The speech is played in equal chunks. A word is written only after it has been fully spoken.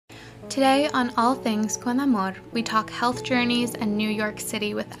Today on All Things Con Amor, we talk health journeys and New York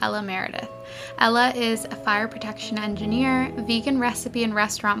City with Ella Meredith. Ella is a fire protection engineer, vegan recipe and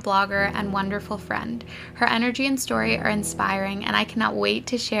restaurant blogger, and wonderful friend. Her energy and story are inspiring, and I cannot wait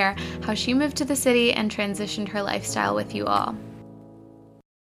to share how she moved to the city and transitioned her lifestyle with you all.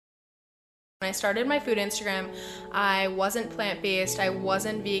 When I started my food Instagram, I wasn't plant-based, I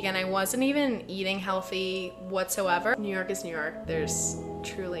wasn't vegan, I wasn't even eating healthy whatsoever. New York is New York. There's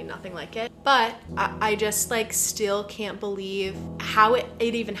truly nothing like it. But I just still can't believe how it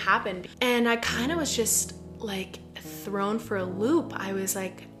even happened. And I kind of was just thrown for a loop. I was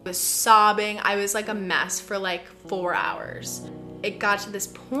sobbing. I was a mess for 4 hours. It got to this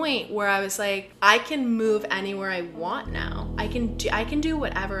point where I was like, I can move anywhere I want now. I can do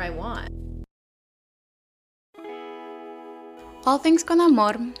whatever I want. All Things Con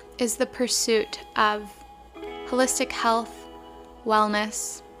Amor is the pursuit of holistic health,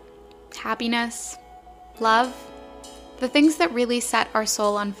 wellness, happiness, love, the things that really set our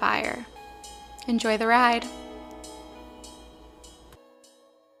soul on fire. Enjoy the ride.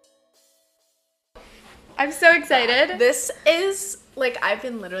 I'm so excited. This is I've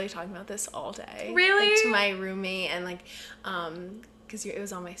been literally talking about this all day. Really? To my roommate and because it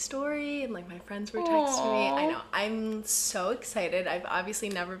was on my story and my friends were texting me. I know. I'm so excited. I've obviously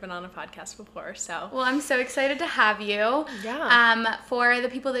never been on a podcast before, so. Well, I'm so excited to have you. Yeah. For the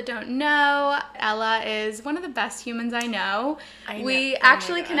people that don't know, Ella is one of the best humans I know. We Oh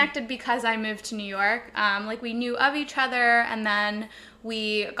actually connected because I moved to New York. We knew of each other, and then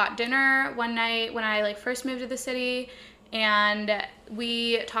we got dinner one night when I first moved to the city, and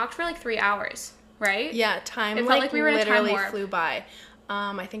we talked for 3 hours. Right? Yeah, time it felt like we were literally flew by.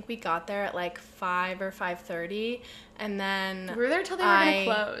 I think we got there at 5 or 5:30, and then we were there till they were gonna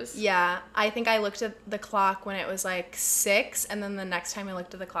close. Yeah, I think I looked at the clock when it was 6, and then the next time I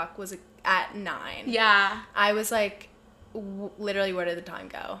looked at the clock was at 9. Yeah. I was literally, where did the time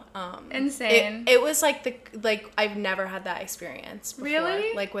go? Insane. It was I've never had that experience before.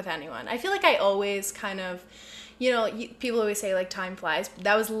 Really? With anyone. I feel I always kind of. People always say time flies.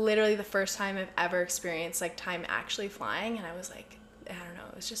 That was literally the first time I've ever experienced time actually flying, and I was I don't know,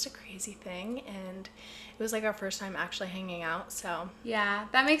 it was just a crazy thing, and it was our first time actually hanging out. So yeah,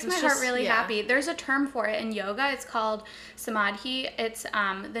 that makes my heart really happy. There's a term for it in yoga. It's called samadhi. It's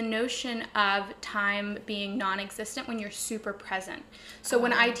the notion of time being non-existent when you're super present. So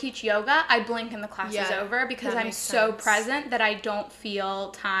when I teach yoga, I blink and the class is over because I'm so present that I don't feel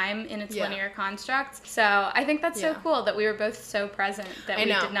time in its linear constructs. So I think that's so cool that we were both so present that we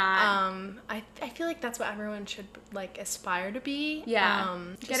did not. I feel that's what everyone should aspire to be. Yeah.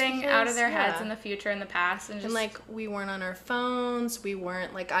 Getting out of their heads in the future and the past. And we weren't on our phones. We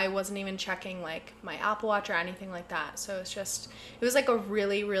weren't I wasn't even checking my Apple Watch or anything like that. So it was a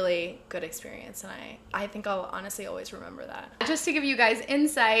really, really good experience, and I think I'll honestly always remember that. Just to give you guys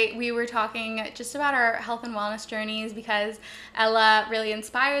insight, we were talking just about our health and wellness journeys because Ella really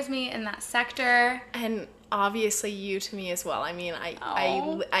inspires me in that sector. And obviously you to me as well. I mean,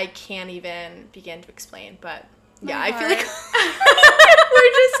 I can't even begin to explain, but yeah, I feel we're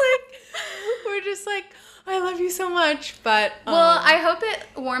just I love you so much, but well, I hope it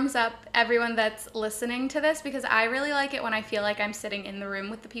warms up everyone that's listening to this, because I really like it when I feel I'm sitting in the room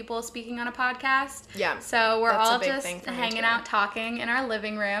with the people speaking on a podcast. Yeah. So we're all just hanging out, talking in our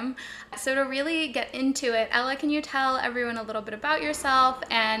living room. So to really get into it, Ella, can you tell everyone a little bit about yourself?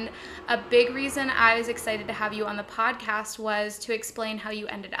 And a big reason I was excited to have you on the podcast was to explain how you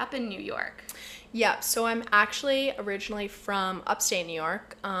ended up in New York. Yeah, so I'm actually originally from upstate New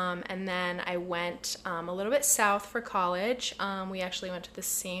York, and then I went a little bit south for college. We actually went to the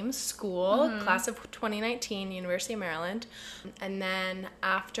same school, class of 2019, University of Maryland. And then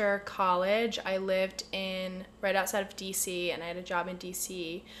after college, I lived right outside of DC, and I had a job in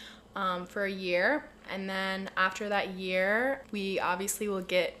DC for a year. And then after that year, we obviously will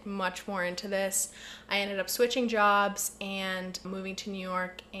get much more into this. I ended up switching jobs and moving to New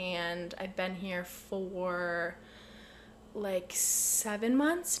York, and I've been here for 7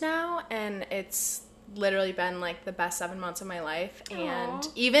 months now, and it's literally been the best 7 months of my life. Aww. And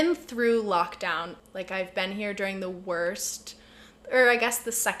even through lockdown, I've been here during the worst, or I guess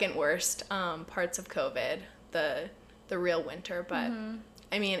the second worst parts of COVID, the real winter, but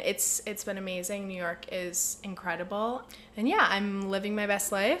I mean, it's been amazing. New York is incredible. And yeah, I'm living my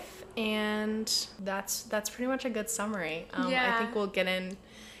best life, and that's pretty much a good summary. I think we'll get in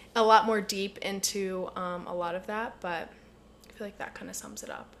a lot more deep into a lot of that, but I feel that kind of sums it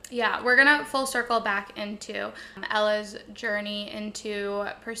up. Yeah, we're gonna full circle back into Ella's journey into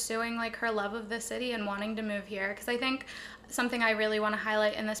pursuing her love of the city and wanting to move here, because I think something I really want to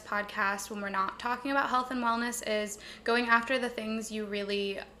highlight in this podcast when we're not talking about health and wellness is going after the things you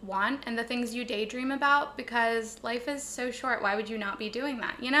really want and the things you daydream about, because life is so short. Why would you not be doing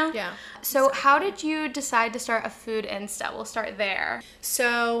that, you know? Yeah. So how did you decide to start a food Insta? We'll start there.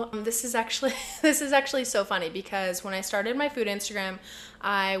 So this is actually so funny, because when I started my food Instagram,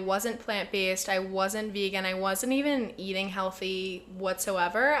 I wasn't plant-based, I wasn't vegan, I wasn't even eating healthy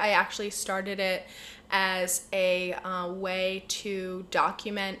whatsoever. I actually started it as a way to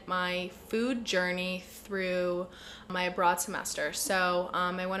document my food journey through my abroad semester. So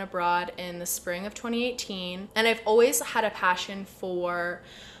I went abroad in the spring of 2018, and I've always had a passion for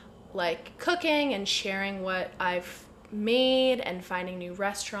like cooking and sharing what I've made and finding new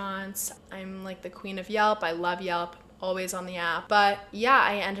restaurants. I'm like the queen of Yelp. I love Yelp, always on the app. But yeah,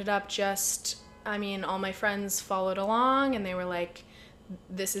 I ended up all my friends followed along and they were like,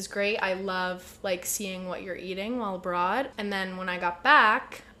 this is great. I love like seeing what you're eating while abroad. And then when I got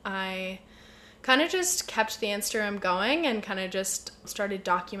back, I kind of just kept the Instagram going and kind of just started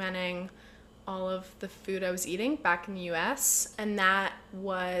documenting all of the food I was eating back in the US. And that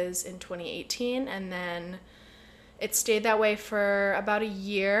was in 2018. And then it stayed that way for about a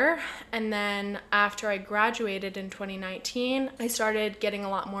year. And then after I graduated in 2019, I started getting a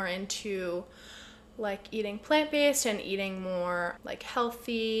lot more into like eating plant-based and eating more like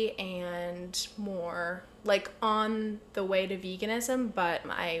healthy and more like on the way to veganism, but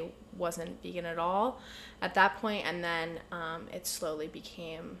I wasn't vegan at all at that point. And then it slowly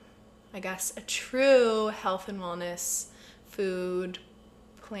became, I guess, a true health and wellness food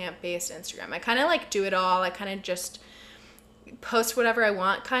plant-based Instagram. I kind of like do it all. I kind of just post whatever I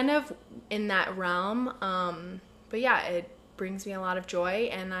want kind of in that realm. But yeah, it brings me a lot of joy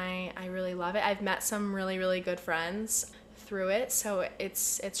and I really love it. I've met some really, really good friends through it. So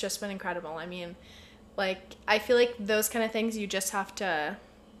it's just been incredible. I mean, like, I feel like those kind of things you just have to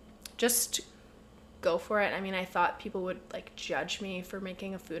just go for it. I mean, I thought people would like judge me for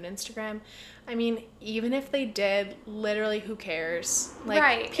making a food Instagram. I mean, even if they did, literally who cares? Like,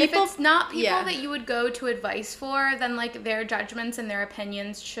 right. People, if it's not people that you would go to advice for, then like their judgments and their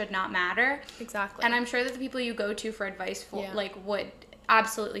opinions should not matter. Exactly. And I'm sure that the people you go to for advice for like would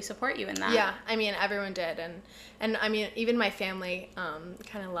absolutely support you in that. Yeah, I mean, everyone did. And I mean, even my family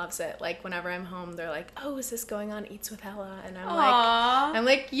kind of loves it. Like, whenever I'm home, they're like, oh, is this going on Eats with Ella? And I'm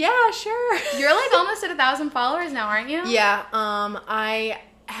like, yeah, sure. You're like almost at 1,000 followers now, aren't you? Yeah, I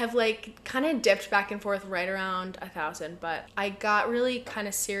have like kind of dipped back and forth right around 1,000, but I got really kind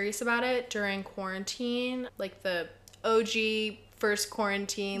of serious about it during quarantine, like the OG first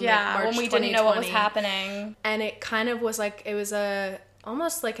quarantine, like March when we 2020. Didn't know what was happening. And it kind of was like, it was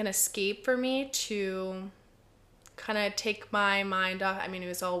almost like an escape for me to kind of take my mind off. I mean, it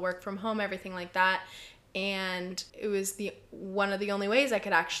was all work from home, everything like that. And it was one of the only ways I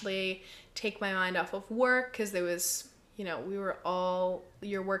could actually take my mind off of work, because there was, we were all,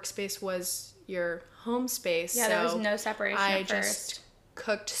 your workspace was your home space. Yeah, so there was no separation at first. Just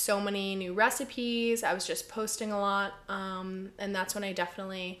cooked so many new recipes. I was just posting a lot. And that's when I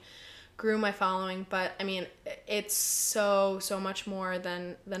definitely grew my following. But I mean, it's so much more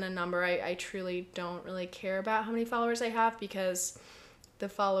than a number. I truly don't really care about how many followers I have, because the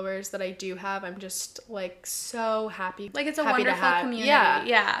followers that I do have, I'm just like so happy. Like, it's a wonderful community.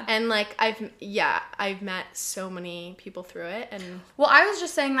 Yeah. And like I've met so many people through it. And well, I was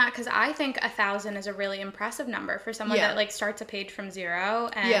just saying that because I think 1,000 is a really impressive number for someone that like starts a page from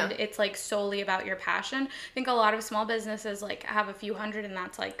zero and it's like solely about your passion. I think a lot of small businesses like have a few hundred and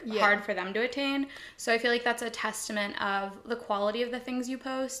that's like hard for them to attain. So I feel like that's a testament of the quality of the things you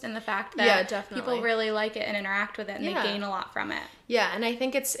post and the fact that people really like it and interact with it and they gain a lot from it. Yeah, and I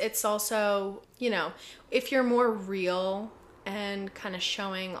think it's also, if you're more real and kind of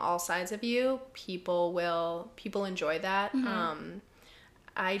showing all sides of you, people enjoy that. Mm-hmm.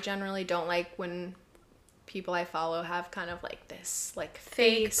 I generally don't like when people I follow have kind of like this like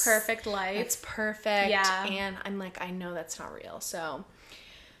fake perfect life. It's perfect. Yeah. And I'm like, I know that's not real. So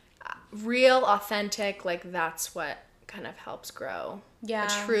real, authentic, like that's what kind of helps grow a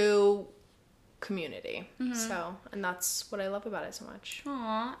true community. Mm-hmm. So, and that's what I love about it so much.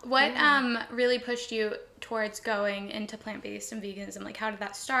 Aww. What really pushed you towards going into plant-based and veganism? Like, how did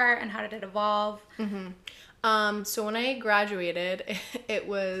that start and how did it evolve? Mm-hmm. So when I graduated, it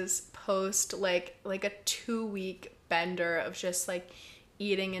was post like a 2-week bender of just like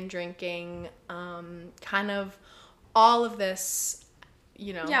eating and drinking, kind of all of this.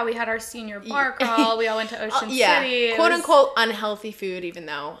 Yeah, we had our senior bar crawl. We all went to Ocean City. Quote unquote unhealthy food, even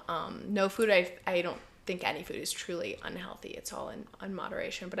though no food I don't think any food is truly unhealthy. It's all in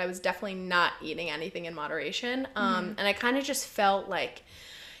moderation. But I was definitely not eating anything in moderation. And I kind of just felt like,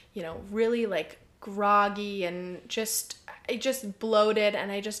 you know, really like groggy and I just bloated,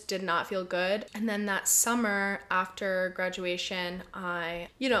 and I just did not feel good. And then that summer after graduation, I,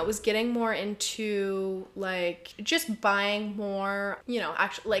 you know, was getting more into like just buying more, you know,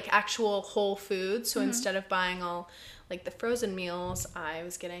 actual whole foods. So instead of buying all like the frozen meals, I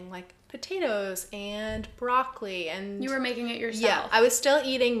was getting like potatoes and broccoli. And you were making it yourself. Yeah, I was still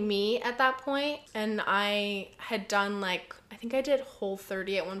eating meat at that point, and I had done like, I think I did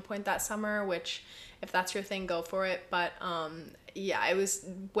Whole30 at one point that summer, which if that's your thing, go for it. But yeah, it was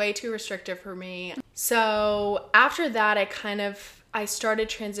way too restrictive for me. So after that, I started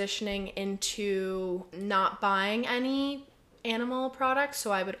transitioning into not buying any animal products.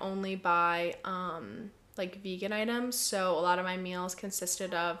 So I would only buy like vegan items. So a lot of my meals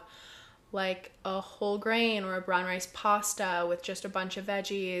consisted of like a whole grain or a brown rice pasta with just a bunch of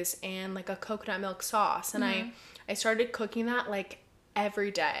veggies and like a coconut milk sauce. And I started cooking that like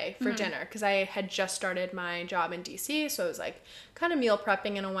every day for dinner, because I had just started my job in DC, so it was like kind of meal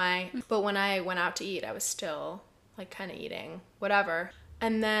prepping in a way. But when I went out to eat, I was still like kind of eating whatever.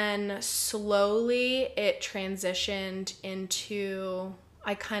 And then slowly it transitioned into,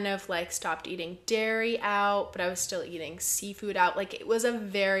 I kind of like stopped eating dairy out, but I was still eating seafood out. Like it was a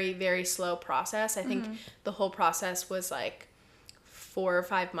very, very slow process. I think the whole process was like 4 or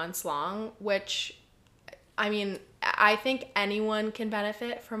 5 months long, which, I mean, I think anyone can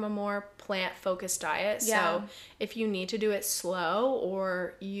benefit from a more plant-focused diet. Yeah. So if you need to do it slow,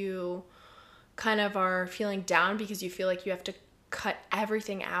 or you kind of are feeling down because you feel like you have to cut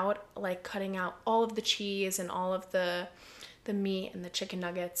everything out, like cutting out all of the cheese and all of the meat and the chicken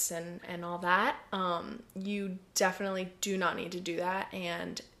nuggets and all that, you definitely do not need to do that.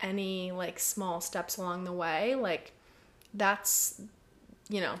 And any like small steps along the way, like that's,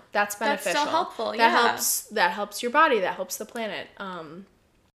 you know, that's beneficial. That's still helpful. That helps your body, that helps the planet. I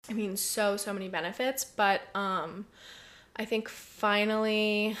mean, so many benefits. But I think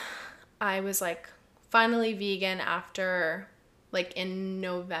finally I was like finally vegan after like in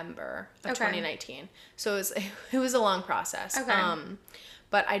November of 2019. So it was a long process.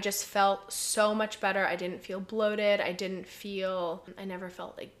 But I just felt so much better. I didn't feel bloated. I never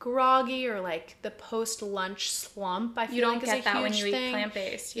felt like groggy or like the post-lunch slump. I feel you don't like get is a that huge when you thing. Eat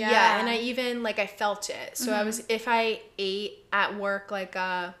plant-based. Yeah, and I even like I felt it. So if I ate at work like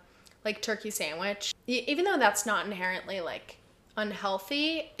a turkey sandwich, even though that's not inherently like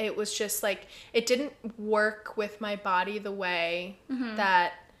unhealthy, it was just like it didn't work with my body the way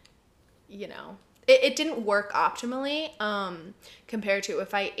that, you know, it didn't work optimally compared to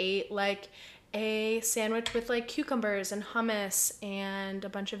if I ate like a sandwich with like cucumbers and hummus and a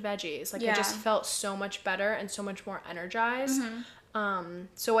bunch of veggies. Like I just felt so much better and so much more energized.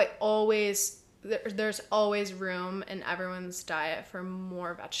 So there's always room in everyone's diet for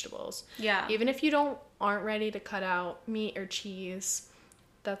more vegetables. Yeah. Even if you aren't ready to cut out meat or cheese,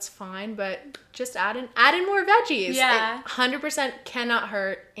 that's fine, but just add in more veggies. Yeah. It 100% cannot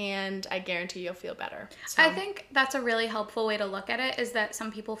hurt, and I guarantee you'll feel better. So. I think that's a really helpful way to look at it, is that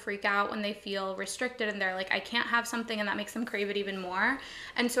some people freak out when they feel restricted and they're like, I can't have something, and that makes them crave it even more.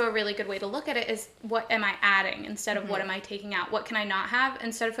 And so a really good way to look at it is, what am I adding instead of what am I taking out? What can I not have?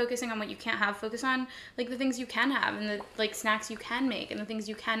 Instead of focusing on what you can't have, focus on like the things you can have and the like snacks you can make and the things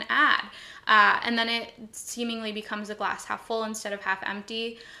you can add. And then it seemingly becomes a glass half full instead of half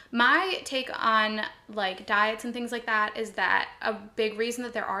empty. My take on like diets and things like that is that a big reason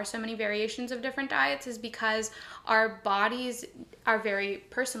that there are so many variations of different diets is because our bodies are very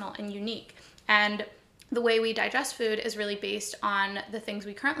personal and unique. And the way we digest food is really based on the things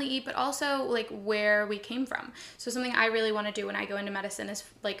we currently eat, but also like where we came from. So something I really want to do when I go into medicine is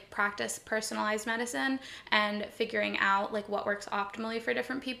like practice personalized medicine and figuring out like what works optimally for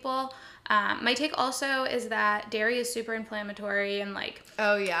different people. My take also is that dairy is super inflammatory, and like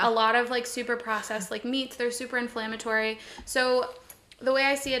a lot of like super processed like meats, they're super inflammatory. So the way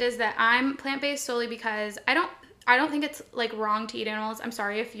I see it is that I'm plant-based solely because I don't think it's like wrong to eat animals. I'm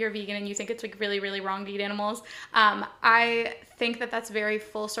sorry if you're vegan and you think it's like really, really wrong to eat animals. I think that that's very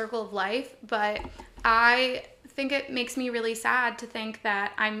full circle of life, but I think it makes me really sad to think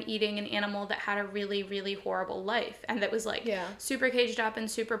that I'm eating an animal that had a really, really horrible life and that was like super caged up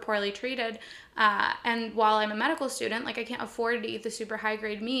and super poorly treated. And while I'm a medical student, like I can't afford to eat the super high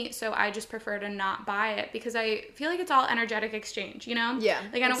grade meat, so I just prefer to not buy it because I feel like it's all energetic exchange, you know? Yeah.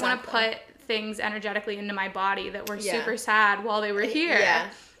 Like I don't want to put things energetically into my body that were super sad while they were here.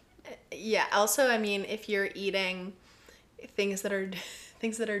 Yeah. Also, I mean, if you're eating things that are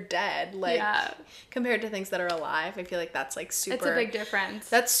things that are dead, like compared to things that are alive. I feel like that's like super. It's a big difference.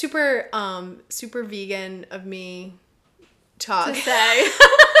 That's super super vegan of me to say.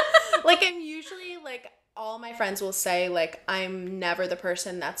 Like I'm usually like all my friends will say like I'm never the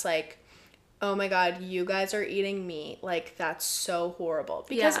person that's like, oh my god, you guys are eating meat, like that's so horrible.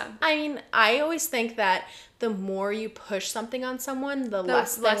 Because I mean, I always think that the more you push something on someone, the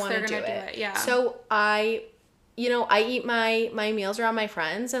less they want to do it. Yeah. So I eat my meals around my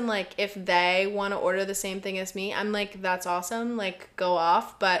friends, and like if they want to order the same thing as me, I'm like, that's awesome, like go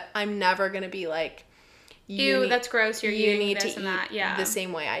off, but I'm never gonna be like, ew, that's gross, you're eating need this to and eat that. Yeah. the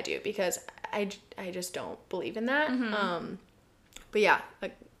same way I do, because I just don't believe in that. Mm-hmm. But yeah,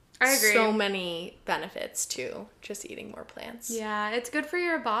 like I agree. So many benefits to just eating more plants. Yeah, it's good for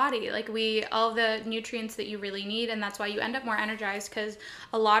your body. Like all the nutrients that you really need, and that's why you end up more energized, because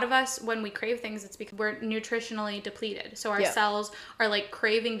a lot of us, when we crave things, it's because we're nutritionally depleted. So our cells are like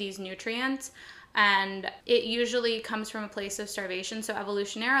craving these nutrients. And it usually comes from a place of starvation. So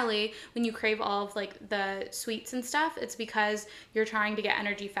evolutionarily, when you crave all of like the sweets and stuff, it's because you're trying to get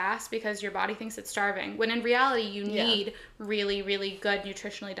energy fast because your body thinks it's starving. When in reality, you need really, really good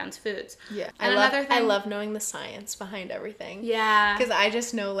nutritionally dense foods. Yeah. And I love knowing the science behind everything. Yeah. Because I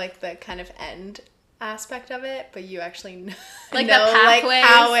just know like the kind of end aspect of it, but you actually know like the pathways,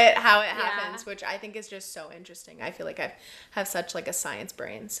 like how it happens, which I think is just so interesting. I feel like I have such like a science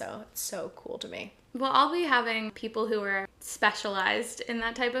brain, so it's so cool to me. Well, I'll be having people who are specialized in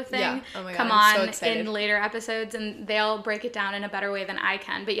that type of thing come on in later episodes, and they'll break it down in a better way than I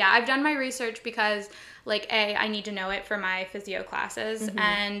can. But yeah, I've done my research because like A, I need to know it for my physio classes,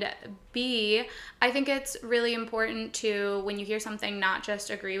 and B, I think it's really important to, when you hear something, not just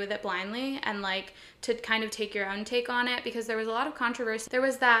agree with it blindly, and like to kind of take your own take on it, because there was a lot of controversy. There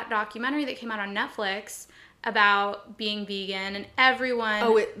was that documentary that came out on Netflix about being vegan, and everyone...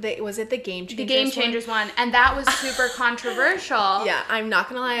 Oh, was it the Game Changers? The Game Changers one, and that was super controversial. Yeah, I'm not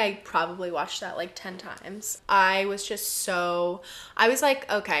gonna lie, I probably watched that like 10 times. I was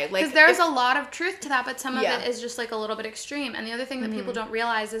like, okay, like... Because there's a lot of truth to that, but some of it is just like a little bit extreme. And the other thing that people don't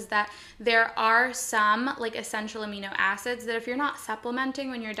realize is that there are some like essential amino acids that if you're not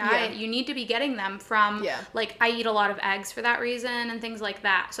supplementing in your diet, you need to be getting them from, like, I eat a lot of eggs for that reason and things like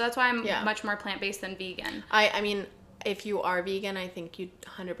that. So that's why I'm much more plant-based than vegan. I mean, if you are vegan, I think you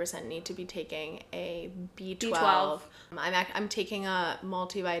 100% need to be taking a B12. I'm taking a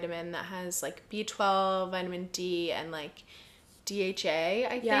multivitamin that has like B12, vitamin D, and like DHA, I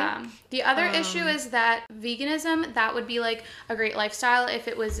think. Yeah. The other issue is that veganism, that would be like a great lifestyle if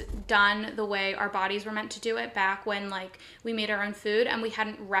it was done the way our bodies were meant to do it back when like we made our own food and we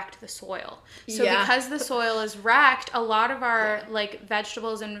hadn't wrecked the soil. So because the soil is wrecked, a lot of our like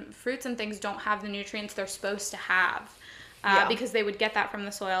vegetables and fruits and things don't have the nutrients they're supposed to have. Because they would get that from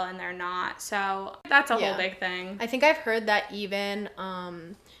the soil and they're not. So that's a whole big thing. I think I've heard that even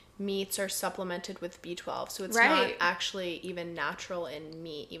meats are supplemented with B12, so it's not actually even natural in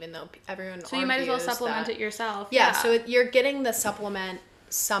meat, even though everyone so you might as well supplement it yourself. So you're getting the supplement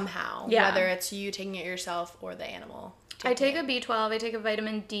somehow, whether it's you taking it yourself or the animal. I take a B12, I take a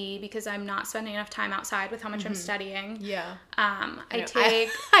vitamin D because I'm not spending enough time outside with how much I'm studying. Yeah. I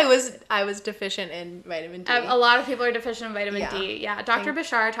was deficient in vitamin D. A lot of people are deficient in vitamin D. Yeah. Dr.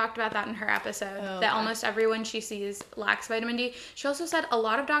 Bashar talked about that in her episode, that almost everyone she sees lacks vitamin D. She also said a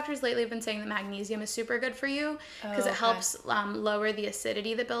lot of doctors lately have been saying that magnesium is super good for you because it helps lower the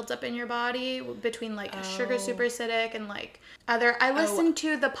acidity that builds up in your body between like sugar super acidic and like other. I listened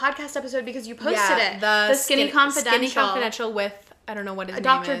to the podcast episode because you posted it. The Skinny Confidential. With, I don't know what his name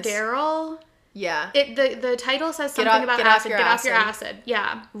Dr. is. Daryl. Yeah. The title says something about acid. Get off your acid.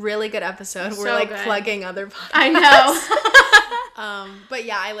 Yeah. Really good episode. We're like plugging other podcasts. I know. But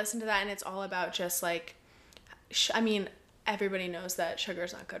yeah, I listened to that and it's all about just like, I mean, everybody knows that sugar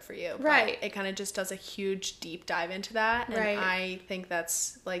is not good for you. Right. But it kind of just does a huge deep dive into that. And I think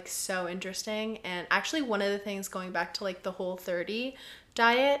that's like so interesting. And actually one of the things going back to like the Whole30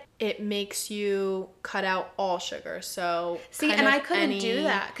 diet, it makes you cut out all sugar. So and I couldn't do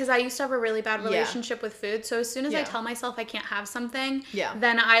that because I used to have a really bad relationship with food. So as soon as I tell myself I can't have something,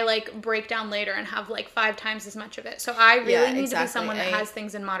 then I like break down later and have like 5 times as much of it. So I really need to be someone that has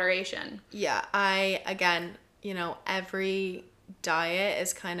things in moderation. Yeah, again, you know, every diet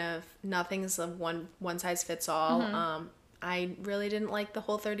is kind of, nothing's a one size fits all. I really didn't like the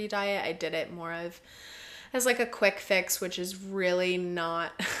Whole30 diet. I did it more of as like a quick fix, which is really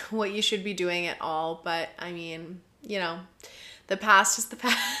not what you should be doing at all. But I mean, you know, the past is the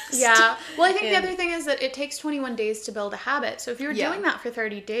past. Yeah. Well, I think the other thing is that it takes 21 days to build a habit. So if you were doing that for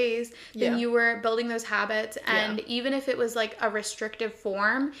 30 days, then you were building those habits. And even if it was like a restrictive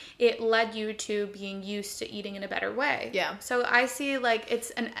form, it led you to being used to eating in a better way. Yeah. So I see like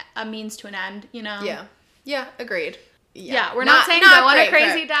it's a means to an end, you know? Yeah. Yeah. Agreed. Yeah. We're not saying go on a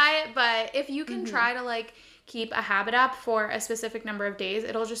crazy diet, but if you can try to like keep a habit up for a specific number of days,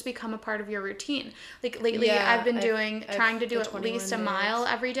 it'll just become a part of your routine. Like lately I've been trying to do at least a mile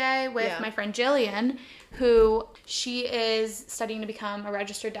every day with my friend Jillian, who she is studying to become a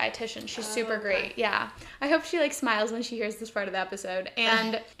registered dietitian. She's super great. Yeah. I hope she like smiles when she hears this part of the episode.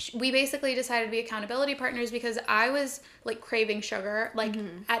 And we basically decided to be accountability partners because I was like craving sugar like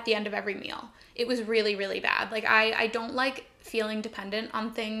at the end of every meal. It was really, really bad. Like I don't like feeling dependent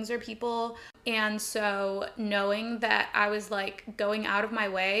on things or people. And so knowing that I was like going out of my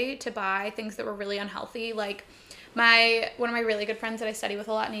way to buy things that were really unhealthy, like one of my really good friends that I study with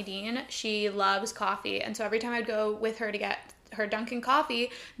a lot, Nadine, she loves coffee. And so every time I'd go with her to get her Dunkin' coffee,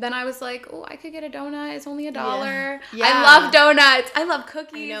 then I was like, oh, I could get a donut. It's only $1. Yeah. I love donuts. I love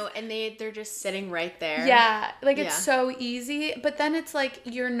cookies. I know, and they're just sitting right there. Yeah, like it's so easy. But then it's like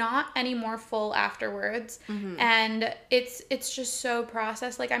you're not any more full afterwards, and it's just so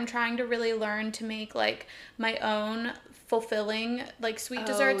processed. Like I'm trying to really learn to make like my own fulfilling like sweet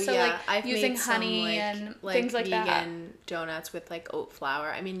desserts. So like I've using made honey and things like that. Vegan donuts with like oat flour.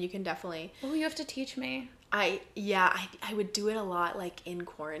 I mean, you can definitely. Oh, you have to teach me. I would do it a lot like in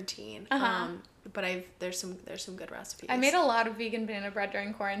quarantine. But there's some good recipes. I made a lot of vegan banana bread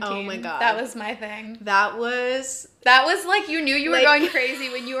during quarantine. Oh my god. That was my thing. That was like you knew you were going crazy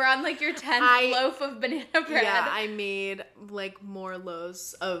when you were on like your 10th loaf of banana bread. Yeah, I made like more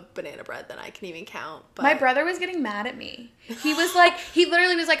loaves of banana bread than I can even count. But my brother was getting mad at me. He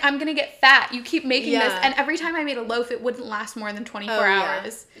literally was like, I'm gonna get fat. You keep making this. And every time I made a loaf, it wouldn't last more than 24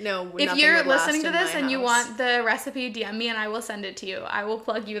 hours. No, if you're listening to this and you want the recipe, DM me and I will send it to you. I will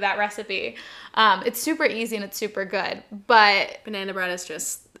plug you that recipe. It's super easy and it's super good. But banana bread is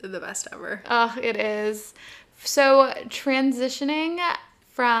just the best ever. Oh, it is. So transitioning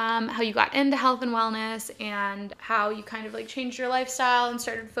from how you got into health and wellness and how you kind of like changed your lifestyle and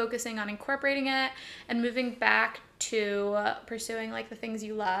started focusing on incorporating it and moving back to pursuing like the things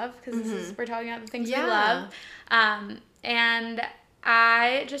you love, because we're talking about the things you love. And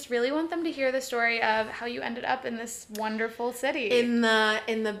I just really want them to hear the story of how you ended up in this wonderful city. In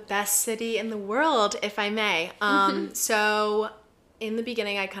the best city in the world, if I may. So in the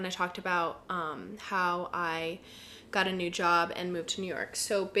beginning, I kind of talked about how I got a new job and moved to New York.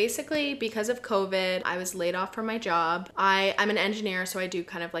 So basically, because of COVID, I was laid off from my job. I'm an engineer, so I do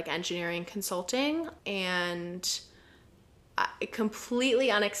kind of like engineering consulting, and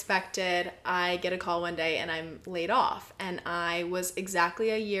completely unexpected, I get a call one day and I'm laid off. And I was exactly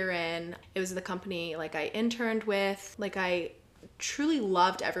a year in. It was the company like I interned with. Like I truly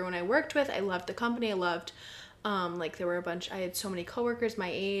loved everyone I worked with. I loved the company. I loved like there were I had so many coworkers my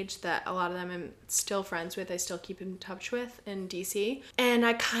age that a lot of them I'm still friends with. I still keep in touch with in DC. And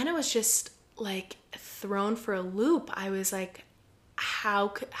I kind of was just like thrown for a loop. I was like, how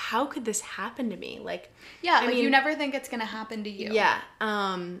could this happen to me? Like, I mean, you never think it's gonna happen to you. Yeah.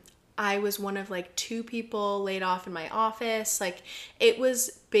 I was one of like 2 people laid off in my office. Like it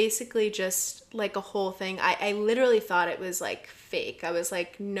was basically just like a whole thing. I literally thought it was like fake. I was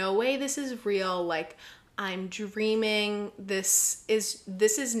like, no way this is real. Like I'm dreaming. This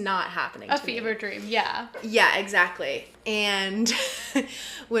is not happening to me. A fever dream, yeah. Yeah, exactly. And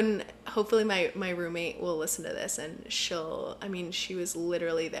when hopefully my roommate will listen to this, and she was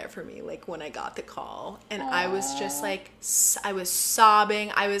literally there for me like when I got the call, and I was just like, I was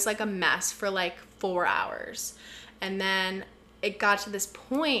sobbing. I was like a mess for like 4 hours. And then it got to this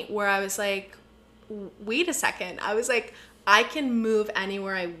point where I was like, wait a second. I was like, I can move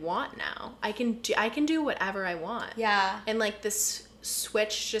anywhere I want now. I can do whatever I want. Yeah. And like this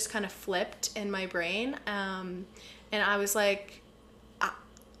switch just kind of flipped in my brain. And I was like,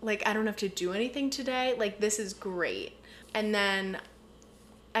 I don't have to do anything today. Like this is great. And then,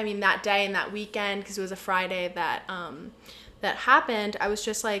 I mean, that day and that weekend, because it was a Friday that happened, I was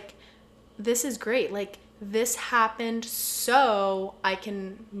just like, this is great. Like this happened so I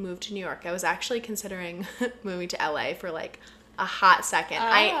can move to New York. I was actually considering moving to LA for like a hot second. Oh.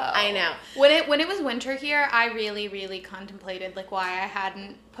 I know. When it was winter here, I really, really contemplated like why I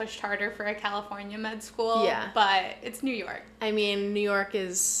hadn't pushed harder for a California med school. Yeah. But it's New York. I mean, New York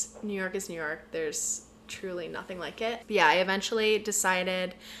is New York. There's truly nothing like it. But yeah, I eventually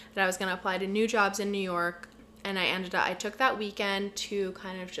decided that I was going to apply to new jobs in New York, and I took that weekend to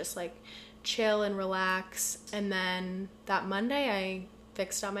kind of just like chill and relax. And then that Monday I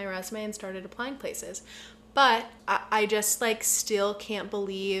fixed out my resume and started applying places. But I just like still can't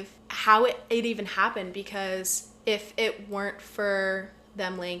believe how it even happened, because if it weren't for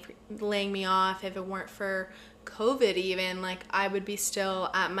them laying me off, if it weren't for COVID even, like I would be still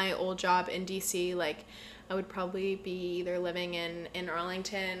at my old job in DC. Like I would probably be either living in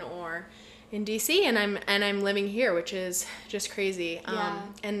Arlington or in DC, and I'm living here, which is just crazy. Yeah.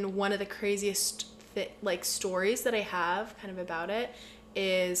 And one of the craziest stories that I have kind of about it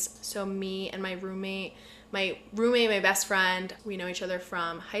is, so me and my roommate, my best friend, we know each other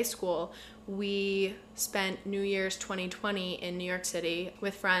from high school. We spent New Year's 2020 in New York City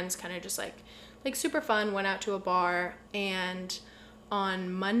with friends, kind of just like super fun, went out to a bar, and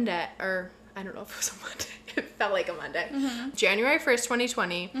on Monday, or I don't know if it was a Monday, it felt like a Monday, January 1st,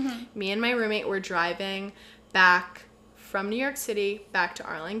 2020, me and my roommate were driving back from New York City back to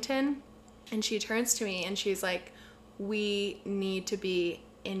Arlington, and she turns to me and she's like, we need to be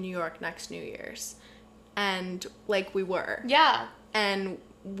in New York next New Year's. And like we were. Yeah. And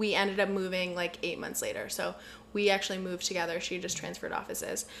we ended up moving like 8 months later. So we actually moved together. She just transferred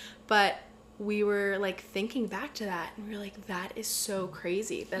offices. But we were like thinking back to that, and we were like, that is so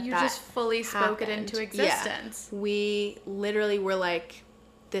crazy that you that just fully spoke it into existence. Yeah. We literally were like,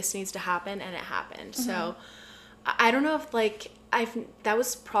 this needs to happen, and it happened. So I don't know if like that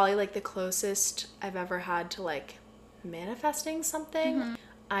was probably like the closest I've ever had to like manifesting something.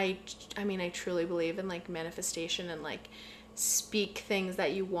 I mean, I truly believe in like manifestation and like speak things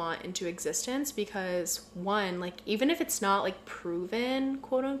that you want into existence, because one, like even if it's not like proven,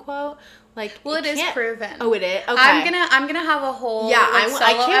 quote unquote, like well, it is proven. Oh, it is. Okay. I'm gonna have a whole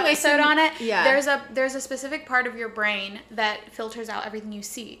solo episode on it. Yeah. There's a specific part of your brain that filters out everything you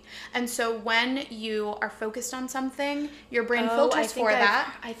see, and so when you are focused on something, your brain filters for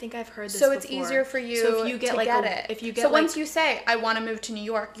that. I think I've heard this. So before. it's easier for you so if you get to like get it. If you get so once you say I want to move to New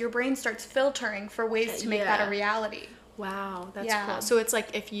York, your brain starts filtering for ways to make that a reality. Wow, that's cool. So it's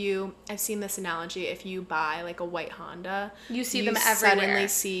like I've seen this analogy, if you buy like a white Honda, you see them everywhere. Suddenly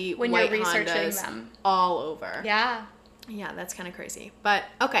see when white you're researching Hondas them all over. Yeah. Yeah, that's kind of crazy. But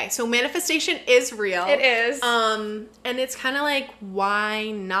okay, so manifestation is real. It is. And it's kind of like, why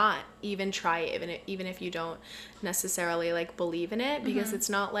not even try it, even if you don't necessarily like believe in it, because it's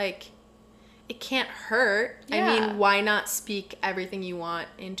not like, it can't hurt. Yeah. I mean, why not speak everything you want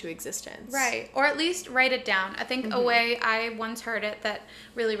into existence? Right. Or at least write it down. I think a way I once heard it that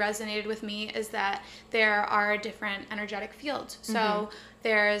really resonated with me is that there are different energetic fields. So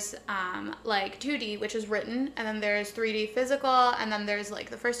there's like 2D, which is written, and then there's 3D physical, and then there's like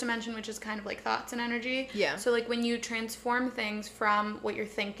the first dimension, which is kind of like thoughts and energy. Yeah. So like when you transform things from what you're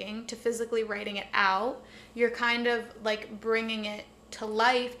thinking to physically writing it out, you're kind of like bringing it to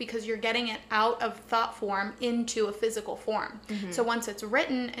life, because you're getting it out of thought form into a physical form. So once it's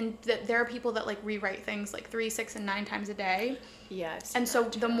written, and there are people that like rewrite things like 3, 6, and 9 times a day. Yes. And so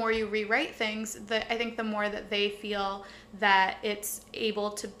the more you rewrite things, I think the more that they feel that it's able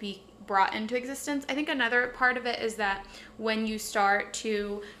to be brought into existence. I think another part of it is that when you start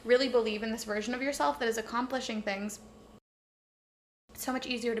to really believe in this version of yourself that is accomplishing things, it's so much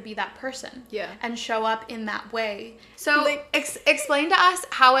easier to be that person and show up in that way. So explain to us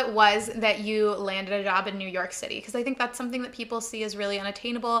how it was that you landed a job in New York City, because I think that's something that people see as really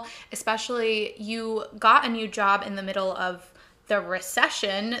unattainable, especially you got a new job in the middle of the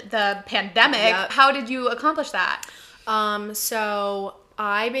recession, the pandemic. Yep. How did you accomplish that? So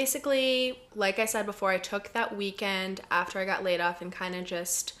I basically, like I said before, I took that weekend after I got laid off and kind of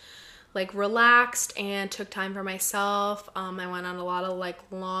just like relaxed and took time for myself. I went on a lot of like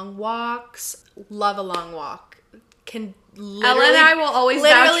long walks. Love a long walk. Can literally, Ellen and I will always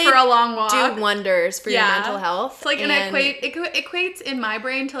vouch for a long walk. Do wonders for your mental health. It's like it equates in my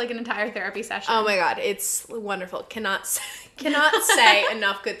brain to like an entire therapy session. Oh my god, it's wonderful. Cannot say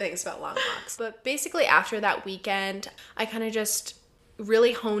enough good things about long walks. But basically after that weekend, I kind of just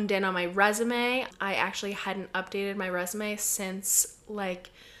really honed in on my resume. I actually hadn't updated my resume since like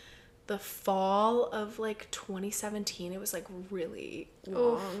the fall of like 2017. It was like really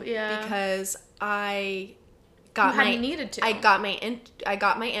long. Because I got my internship,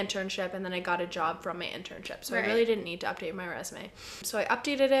 and then I got a job from my internship. So I really didn't need to update my resume. So I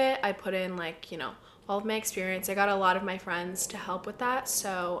updated it. I put in like, all of my experience. I got a lot of my friends to help with that.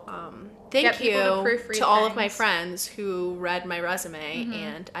 So thank you to all of my friends who read my resume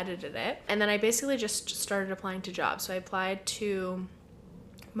and edited it. And then I basically just started applying to jobs. So I applied to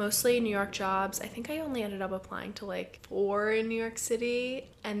mostly New York jobs. I think I only ended up applying to like 4 in New York City.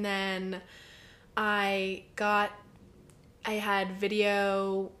 And then I got I had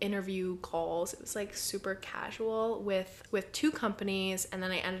video interview calls. It was like super casual with 2 companies, and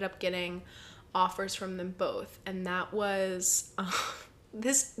then I ended up getting offers from them both. And that was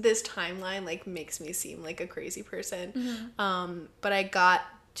this timeline like makes me seem like a crazy person. But I got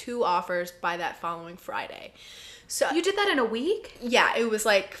 2 offers by that following Friday. So you did that in a week? Yeah, it was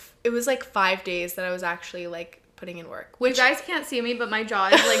like 5 days that I was actually like putting in work. Which you guys can't see me, but my jaw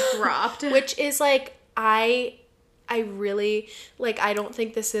is like dropped. Which is like I really like, I don't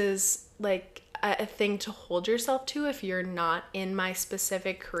think this is like a thing to hold yourself to if you're not in my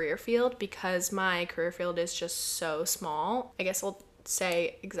specific career field, because my career field is just so small. I guess I'll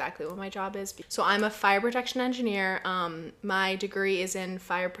say exactly what my job is. So I'm a fire protection engineer. My degree is in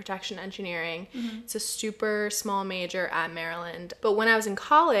fire protection engineering. It's a super small major at Maryland. But when I was in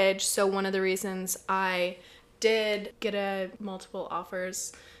college, so one of the reasons I did get multiple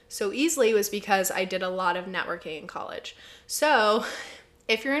offers so easily was because I did a lot of networking in college. So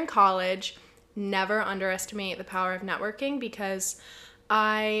if you're in college, never underestimate the power of networking, because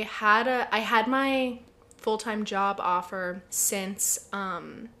I had my full-time job offer since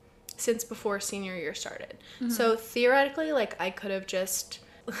before senior year started. So theoretically, like, I could have just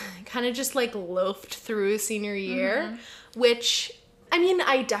kind of just like loafed through senior year, which, I mean,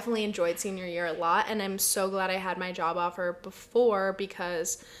 I definitely enjoyed senior year a lot, and I'm so glad I had my job offer before,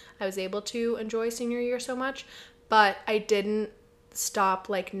 because I was able to enjoy senior year so much. But I didn't stop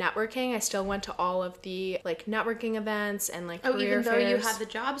like networking. I still went to all of the like networking events and like career fairs. Even though you had the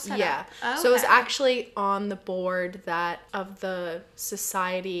job set up. Okay. So it was actually on the board of the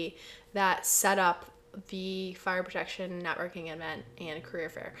society that set up the fire protection networking event and career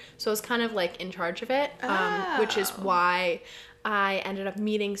fair. So I was kind of like in charge of it, which is why I ended up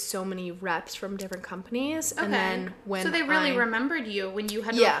meeting so many reps from different companies. Okay. And then so they really remembered you when you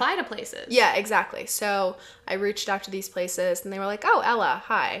had to apply to places. Yeah, exactly. So I reached out to these places, and they were like, "Oh, Ella,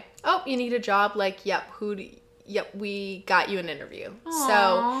 hi. Oh, you need a job? Like, yep. We got you an interview." Aww.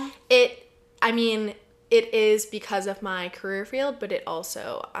 So it is because of my career field, but it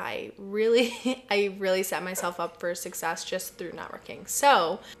also, I really set myself up for success just through networking.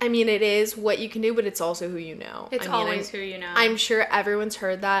 So, I mean, it is what you can do, but it's also who you know. It's always who you know. I'm sure everyone's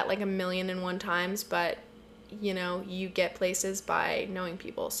heard that like 1,000,001 times, but, you know, you get places by knowing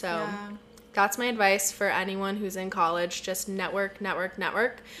people. So that's my advice for anyone who's in college. Just network,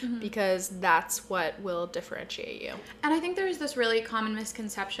 because that's what will differentiate you. And I think there's this really common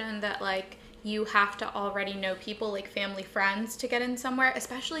misconception that, like, you have to already know people, like family, friends, to get in somewhere,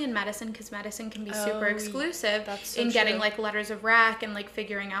 especially in medicine, because medicine can be super exclusive in getting like letters of rec and like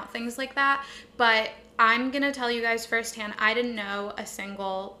figuring out things like that. But I'm going to tell you guys firsthand, I didn't know a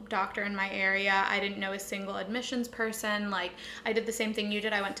single doctor in my area. I didn't know a single admissions person. Like, I did the same thing you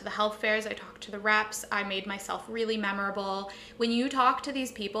did. I went to the health fairs. I talked to the reps. I made myself really memorable. When you talk to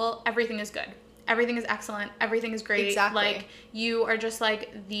these people, everything is good. Everything is excellent. Everything is great. Exactly. Like, you are just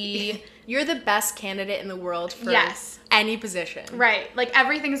like you're the best candidate in the world for any position. Right. Like,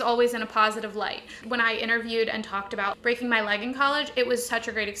 everything is always in a positive light. When I interviewed and talked about breaking my leg in college, it was such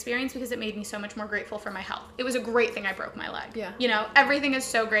a great experience because it made me so much more grateful for my health. It was a great thing I broke my leg. Yeah. You know, everything is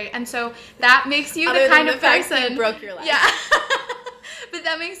so great. And so that makes you the kind of person. You broke your leg. Yeah. But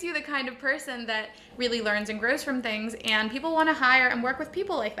that makes you the kind of person that really learns and grows from things, and people want to hire and work with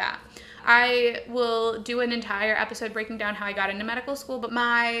people like that. I will do an entire episode breaking down how I got into medical school, but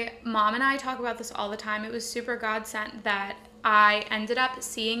my mom and I talk about this all the time. It was super God sent that I ended up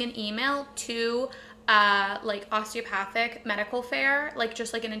seeing an email to like osteopathic medical fair, like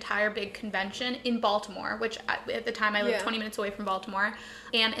just like an entire big convention in Baltimore, which at the time I lived 20 minutes away from Baltimore.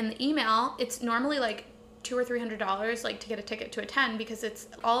 And in the email, it's normally like $200 or $300 like to get a ticket to attend, because it's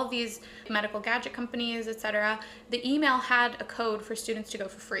all of these medical gadget companies, etc. The email had a code for students to go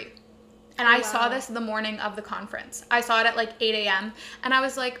for free. And I saw this the morning of the conference. I saw it at like 8 a.m. And I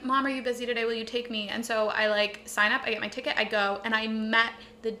was like, Mom, are you busy today? Will you take me? And so I like sign up, I get my ticket, I go, and I met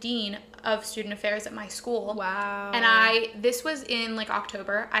the dean of student affairs at my school. Wow. And this was in like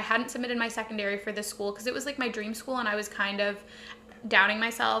October. I hadn't submitted my secondary for this school because it was like my dream school, and I was kind of doubting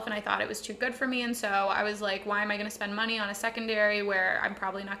myself, and I thought it was too good for me. And so I was like, why am I going to spend money on a secondary where I'm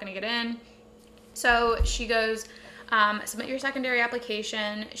probably not going to get in? So she goes, submit your secondary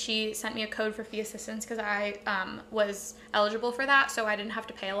application. She sent me a code for fee assistance because I was eligible for that, so I didn't have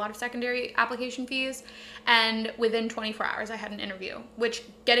to pay a lot of secondary application fees. And within 24 hours, I had an interview, which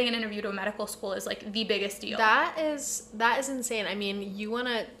getting an interview to a medical school is like the biggest deal. That is insane. I mean, you want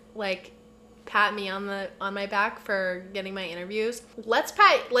to like pat me on my back for getting my interviews. Let's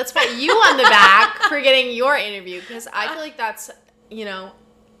pat you on the back for getting your interview, because I feel like that's, you know,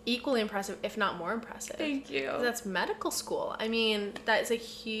 equally impressive, if not more impressive. Thank you. That's medical school. I mean, that is a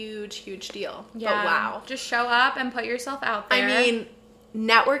huge, huge deal. Yeah. But wow. Just show up and put yourself out there. I mean,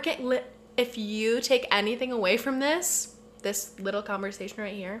 networking, if you take anything away from this little conversation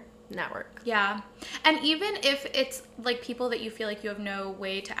right here, network. Yeah. And even if it's like people that you feel like you have no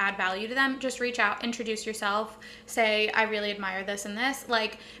way to add value to them, just reach out, introduce yourself, say, I really admire this and this.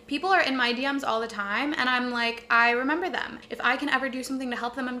 Like, people are in my DMs all the time, and I'm like, I remember them. If I can ever do something to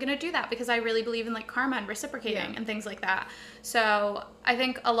help them, I'm going to do that, because I really believe in like karma and reciprocating and things like that. So I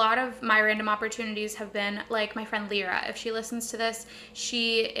think a lot of my random opportunities have been like my friend Lyra. If she listens to this,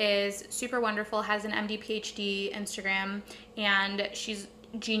 she is super wonderful, has an MD PhD Instagram, and she's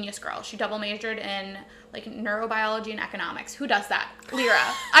genius girl. She double majored in like neurobiology and economics. Who does that? Lyra.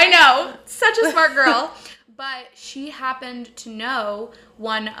 I know. Such a smart girl. But she happened to know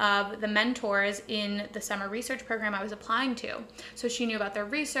one of the mentors in the summer research program I was applying to. So she knew about their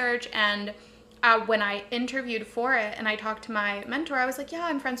research, and when I interviewed for it and I talked to my mentor, I was like, yeah,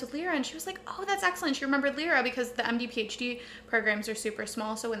 I'm friends with Lyra. And she was like, oh, that's excellent. She remembered Lyra because the MD PhD programs are super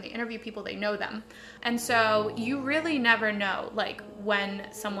small. So when they interview people, they know them. And so you really never know like when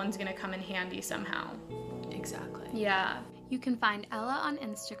someone's going to come in handy somehow. Exactly. Yeah. You can find Ella on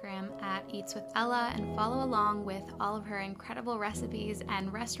Instagram at Eats with Ella and follow along with all of her incredible recipes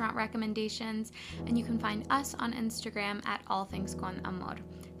and restaurant recommendations. And you can find us on Instagram at All Things Con Amor.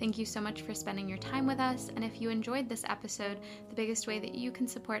 Thank you so much for spending your time with us. And if you enjoyed this episode, the biggest way that you can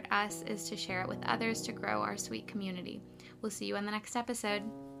support us is to share it with others to grow our sweet community. We'll see you in the next episode.